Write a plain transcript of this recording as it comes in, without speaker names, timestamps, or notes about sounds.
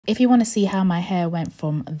If you want to see how my hair went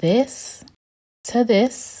from this to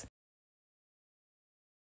this,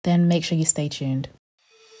 then make sure you stay tuned.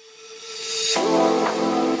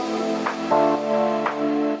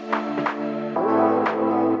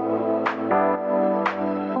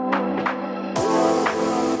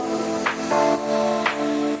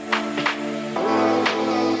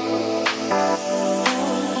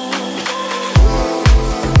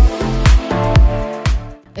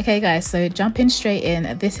 Okay guys, so jumping straight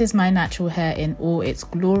in, this is my natural hair in all its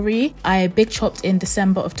glory. I big chopped in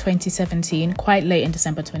December of 2017, quite late in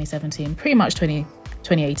December 2017, pretty much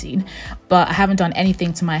 2018, but I haven't done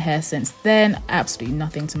anything to my hair since then. Absolutely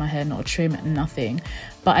nothing to my hair, not a trim, nothing.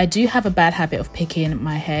 But I do have a bad habit of picking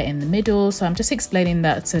my hair in the middle, so I'm just explaining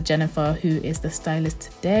that to Jennifer, who is the stylist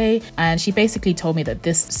today, and she basically told me that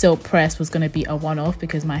this silk press was going to be a one-off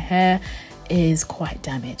because my hair is quite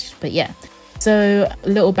damaged. But yeah, so a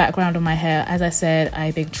little background on my hair. As I said,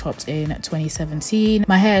 I big chopped in 2017.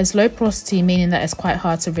 My hair is low porosity, meaning that it's quite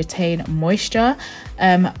hard to retain moisture.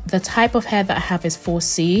 The type of hair that I have is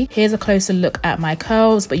 4C. Here's a closer look at my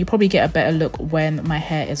curls, but you probably get a better look when my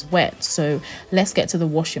hair is wet. So let's get to the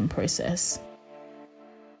washing process.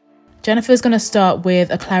 Jennifer's going to start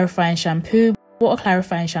with a clarifying shampoo. What a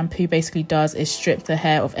clarifying shampoo basically does is strip the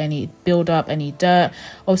hair of any buildup, any dirt.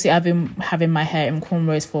 Obviously, I've been having my hair in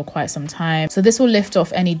cornrows for quite some time, so this will lift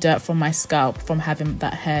off any dirt from my scalp from having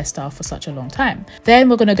that hairstyle for such a long time. Then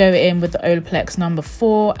we're going to go in with the Olaplex number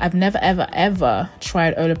 4. I've never ever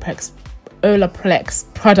tried Olaplex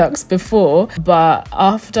products before, but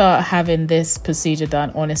after having this procedure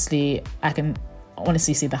done, honestly, I can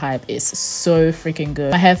honestly see the hype. It's so freaking good.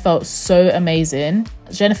 My hair felt so amazing.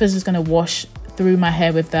 Jennifer's just going to wash through my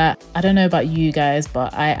hair with that. I don't know about you guys,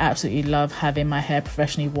 but I absolutely love having my hair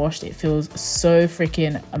professionally washed. It feels so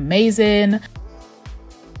freaking amazing.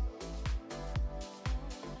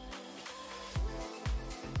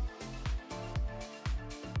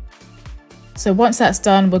 So once that's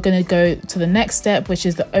done, we're going to go to the next step, which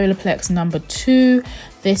is the Olaplex number 2.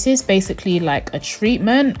 This is basically like a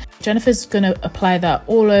treatment. Jennifer's going to apply that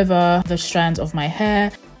all over the strands of my hair.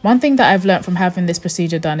 One thing that I've learned from having this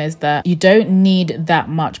procedure done is that you don't need that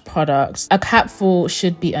much product. A capful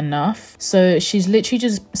should be enough. So she's literally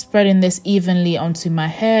just spreading this evenly onto my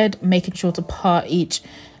head, making sure to part each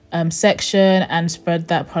section and spread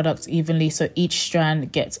that product evenly so each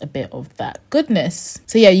strand gets a bit of that goodness.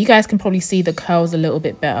 So yeah, you guys can probably see the curls a little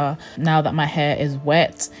bit better now that my hair is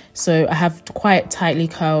wet. So I have quite tightly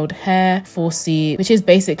curled hair, 4C, which is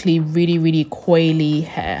basically really coily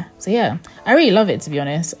hair. So yeah, I really love it, to be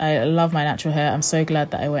honest. I love my natural hair. I'm so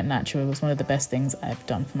glad that I went natural. It was one of the best things I've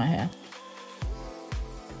done for my hair.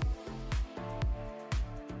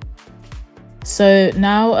 So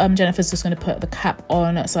now Jennifer's just going to put the cap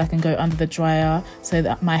on so I can go under the dryer so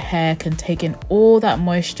that my hair can take in all that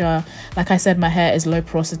moisture. Like I said, my hair is low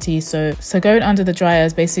porosity, so going under the dryer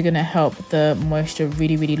is basically going to help the moisture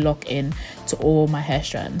really lock in to all my hair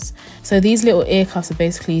strands. So these little ear cuffs are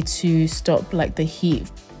basically to stop like the heat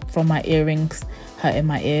from my earrings hurting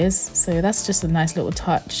my ears. So that's just a nice little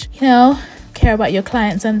touch, you know, care about your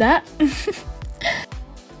clients and that.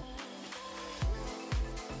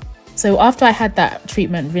 So after I had that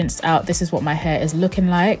treatment rinsed out, this is what my hair is looking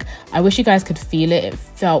like. I wish you guys could feel it. It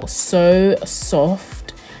felt so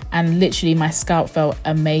soft and literally my scalp felt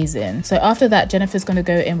amazing. So after that, Jennifer's going to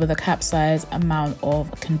go in with a cap-size amount of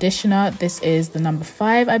conditioner. This is the number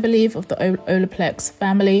 5, I believe, of the Olaplex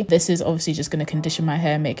family. This is obviously just going to condition my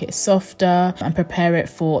hair, make it softer and prepare it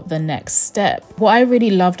for the next step. What I really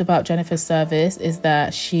loved about Jennifer's service is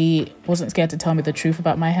that she wasn't scared to tell me the truth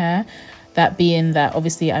about my hair. That being that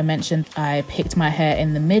obviously I mentioned I picked my hair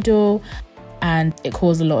in the middle and it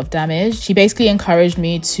caused a lot of damage. She basically encouraged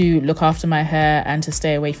me to look after my hair and to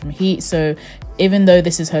stay away from heat. So even though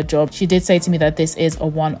this is her job, she did say to me that this is a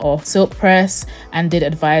one-off silk press and did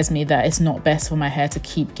advise me that it's not best for my hair to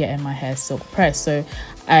keep getting my hair silk pressed. So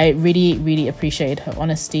I really appreciated her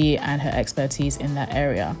honesty and her expertise in that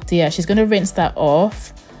area. So yeah, she's going to rinse that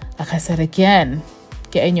off. Like I said again,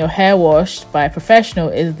 getting your hair washed by a professional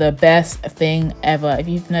is the best thing ever. If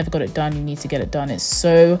you've never got it done, you need to get it done. It's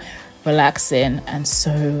so relaxing and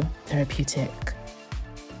so therapeutic.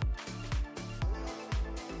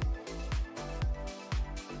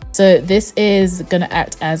 So this is going to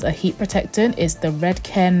act as a heat protectant. It's the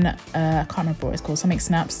Redken, I can't remember what it's called, something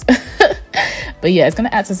snaps. But yeah, it's going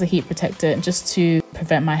to act as a heat protectant just to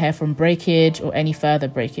prevent my hair from breakage or any further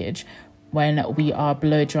breakage when we are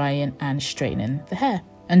blow drying and straightening the hair.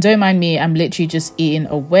 And don't mind me, I'm literally just eating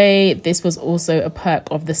away. This was also a perk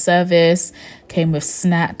of the service. Came with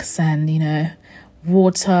snacks and, you know,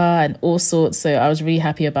 water and all sorts. So I was really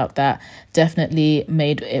happy about that. Definitely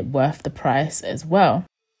made it worth the price as well.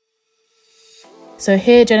 So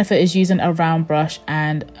here Jennifer is using a round brush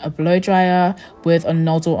and a blow dryer with a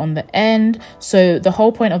nozzle on the end. So the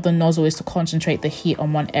whole point of the nozzle is to concentrate the heat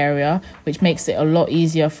on one area, which makes it a lot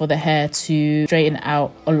easier for the hair to straighten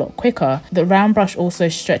out a lot quicker. The round brush also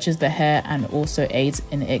stretches the hair and also aids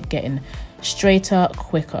in it getting straighter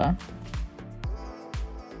quicker.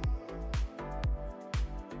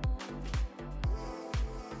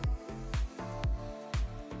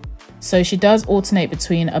 So she does alternate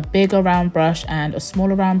between a bigger round brush and a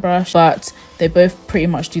smaller round brush, but they both pretty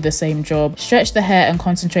much do the same job. Stretch the hair and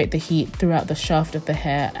concentrate the heat throughout the shaft of the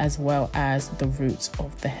hair as well as the roots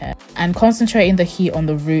of the hair. And concentrating the heat on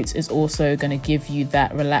the roots is also going to give you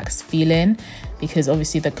that relaxed feeling, because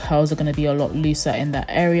obviously the curls are going to be a lot looser in that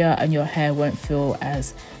area and your hair won't feel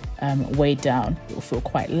as weighed down. It will feel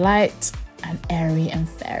quite light and airy and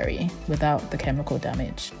fairy without the chemical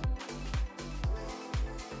damage.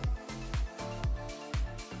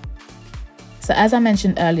 So as I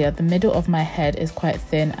mentioned earlier, the middle of my head is quite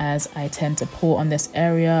thin as I tend to pull on this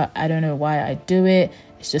area. I don't know why I do it.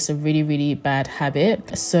 It's just a really bad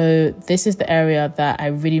habit. So this is the area that I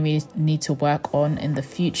really need to work on in the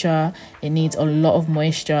future. It needs a lot of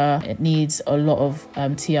moisture. It needs a lot of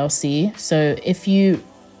TLC. So if you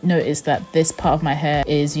notice that this part of my hair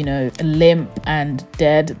is, you know, limp and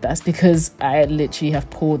dead, that's because I literally have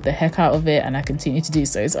pulled the heck out of it and I continue to do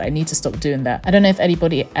so. So I need to stop doing that. I don't know if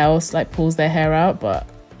anybody else like pulls their hair out, but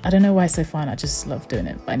I don't know why it's so fun. I just love doing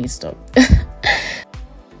it, but I need to stop.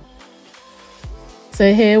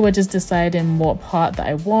 So here we're just deciding what part that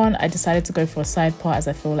I want. I decided to go for a side part as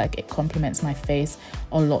I feel like it complements my face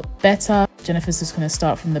a lot better. Jennifer's just going to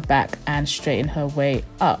start from the back and straighten her way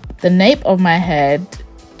up. The nape of my head,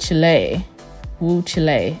 Chile, woo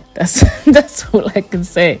Chile, that's all I can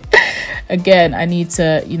say. Again, I need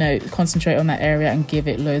to, you know, concentrate on that area and give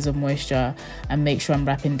it loads of moisture and make sure I'm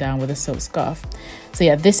wrapping down with a silk scarf. So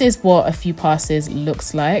yeah, this is what a few passes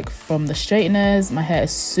looks like from the straighteners. My hair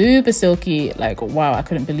is super silky. Like, wow, I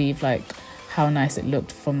couldn't believe like how nice it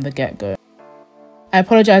looked from the get-go. I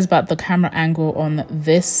apologize about the camera angle on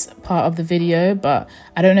this part of the video, but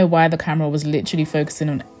I don't know why the camera was literally focusing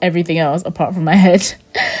on everything else apart from my head.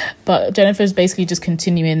 But Jennifer's basically just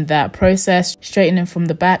continuing that process, straightening from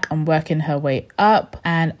the back and working her way up.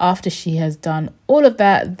 And after she has done all of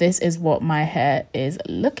that, this is what my hair is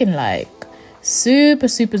looking like. Super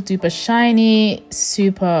duper shiny,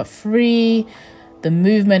 super free. The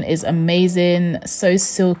movement is amazing, so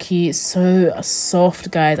silky, so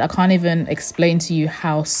soft, guys. I can't even explain to you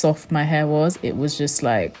how soft my hair was. It was just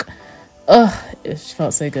like, it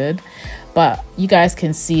felt so good. But you guys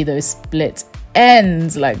can see those split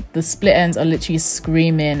ends. Like the split ends are literally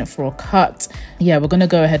screaming for a cut. Yeah, we're gonna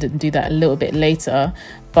go ahead and do that a little bit later.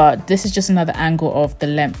 But this is just another angle of the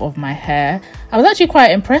length of my hair. I was actually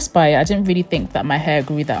quite impressed by it. I didn't really think that my hair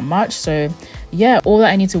grew that much. So yeah, all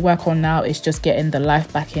that I need to work on now is just getting the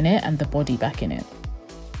life back in it and the body back in it.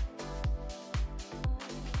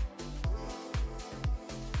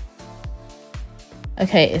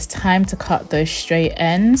 Okay, it's time to cut those straight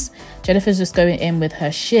ends. Jennifer's just going in with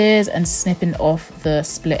her shears and snipping off the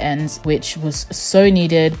split ends, which was so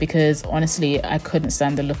needed because honestly, I couldn't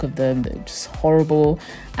stand the look of them. They're just horrible.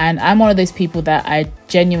 And I'm one of those people that I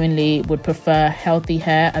genuinely would prefer healthy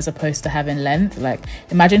hair as opposed to having length. Like,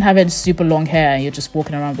 imagine having super long hair and you're just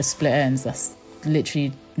walking around with split ends. That's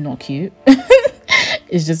literally not cute.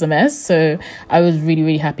 It's just a mess. So I was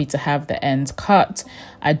really happy to have the ends cut.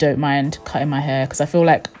 I don't mind cutting my hair because I feel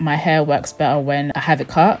like my hair works better when I have it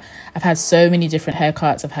cut. I've had so many different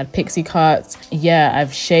haircuts. I've had pixie cuts. Yeah,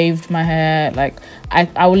 I've shaved my hair. Like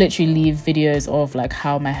I will literally leave videos of like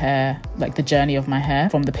how my hair, like the journey of my hair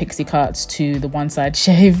from the pixie cuts to the one side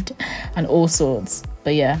shaved and all sorts.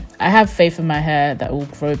 But yeah, I have faith in my hair that it will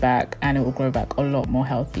grow back and it will grow back a lot more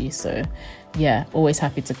healthy. So yeah, always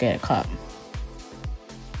happy to get it cut.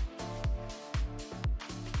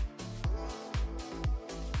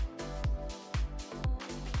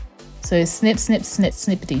 So snip,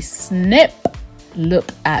 snippity, snip.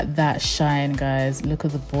 Look at that shine, guys. Look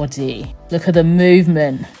at the body. Look at the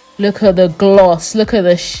movement. Look at the gloss. Look at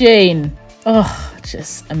the sheen. Oh,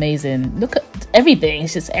 just amazing. Look at everything.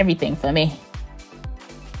 It's just everything for me.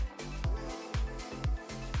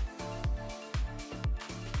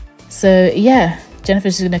 So yeah,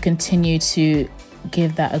 Jennifer's just gonna continue to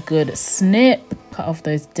give that a good snip. Cut off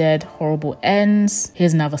those dead, horrible ends.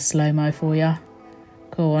 Here's another slow-mo for you.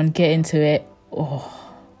 Go on, get into it. Oh.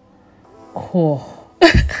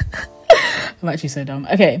 I'm actually so dumb.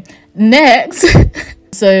 Okay, next.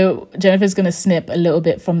 So Jennifer's going to snip a little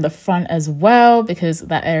bit from the front as well, because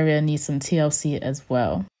that area needs some TLC as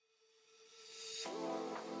well.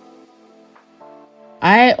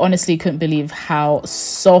 I honestly couldn't believe how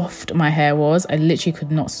soft my hair was. I literally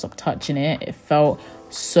could not stop touching it. It felt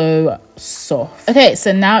so soft. Okay,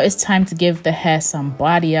 so now it's time to give the hair some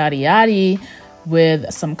body yaddy yaddy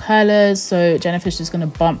with some colors. So Jennifer's just going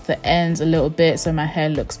to bump the ends a little bit so my hair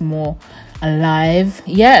looks more alive.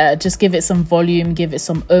 Yeah, just give it some volume, give it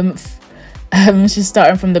some oomph. She's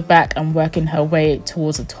starting from the back and working her way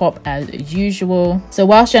towards the top as usual. So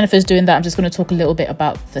whilst Jennifer's doing that, I'm just going to talk a little bit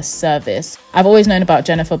about the service. I've always known about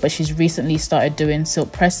Jennifer, but she's recently started doing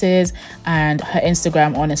silk presses, and her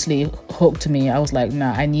Instagram honestly hooked me. I was like,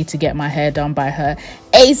 nah, I need to get my hair done by her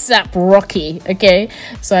ASAP Rocky. Okay,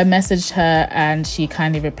 so I messaged her and she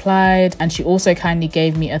kindly replied, and she also kindly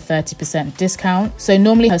gave me a 30% discount. So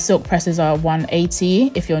normally her silk presses are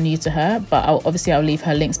 $180 if you're new to her, but I'll leave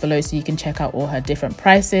her links below so you can check out all her different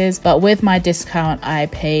prices. But with my discount I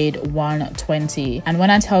paid $120, and when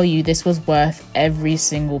I tell you this was worth every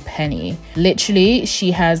single penny. Literally, she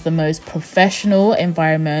has the most professional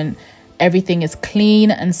environment. Everything is clean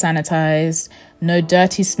and sanitized. No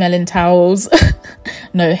dirty smelling towels.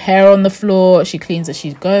 No hair on the floor. She cleans as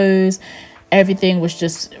she goes. Everything was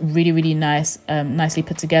just really, really nice, nicely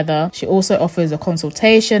put together. She also offers a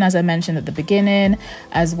consultation, as I mentioned at the beginning,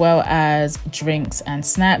 as well as drinks and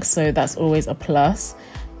snacks. So that's always a plus.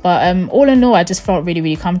 But all in all, I just felt really,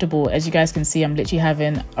 really comfortable. As you guys can see, I'm literally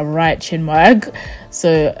having a right chin wag.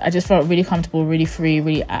 So I just felt really comfortable, really free,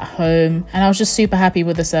 really at home. And I was just super happy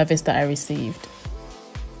with the service that I received.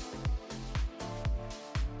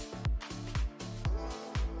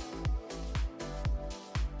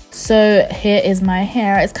 So here is my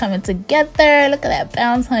hair. It's coming together. Look at that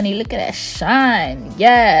bounce, honey. Look at that shine.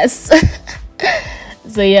 Yes.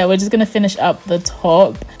 So yeah, we're just gonna finish up the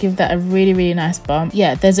top, give that a really, really nice bump.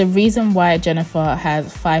 Yeah, there's a reason why Jennifer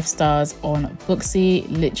has 5 stars on Booksy.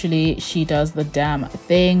 Literally, she does the damn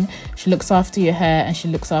thing. She looks after your hair and she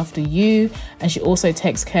looks after you, and she also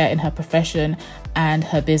takes care in her profession and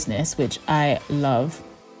her business, which I love.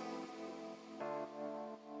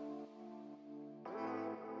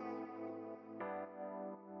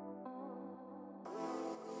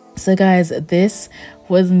 So guys, this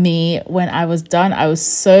was me when I was done. I was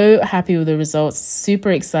so happy with the results,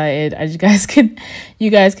 super excited. As you guys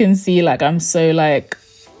can see, like, I'm so like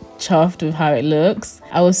chuffed with how it looks.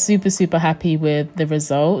 I was super happy with the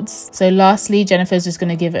results. So lastly, Jennifer's just going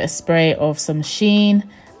to give it a spray of some sheen,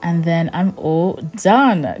 and then I'm all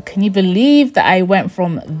done. Can you believe that I went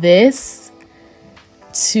from this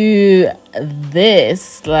to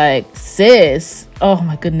this? Like, sis, oh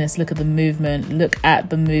my goodness, look at the movement. Look at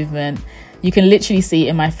the movement. You can literally see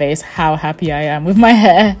in my face how happy I am with my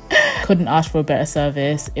hair. Couldn't ask for a better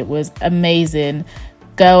service. It was amazing.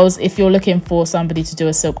 Girls, if you're looking for somebody to do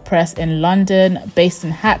a silk press in London, based in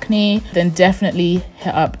Hackney, then definitely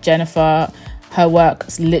hit up Jennifer. Her work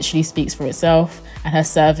literally speaks for itself, and her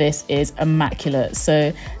service is immaculate.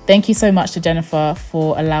 So thank you so much to Jennifer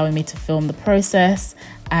for allowing me to film the process.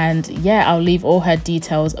 And yeah, I'll leave all her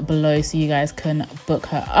details below so you guys can book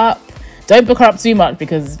her up. Don't book her up too much,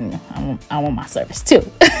 because I want my service too.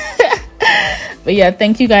 But yeah,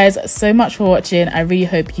 thank you guys so much for watching. I really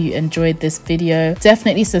hope you enjoyed this video.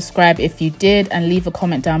 Definitely subscribe if you did, and leave a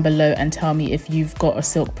comment down below and tell me if you've got a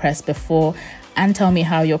silk press before, and tell me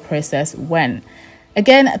how your process went.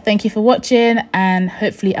 Again, thank you for watching, and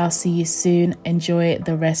hopefully I'll see you soon. Enjoy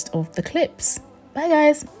the rest of the clips. Bye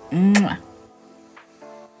guys. Mwah.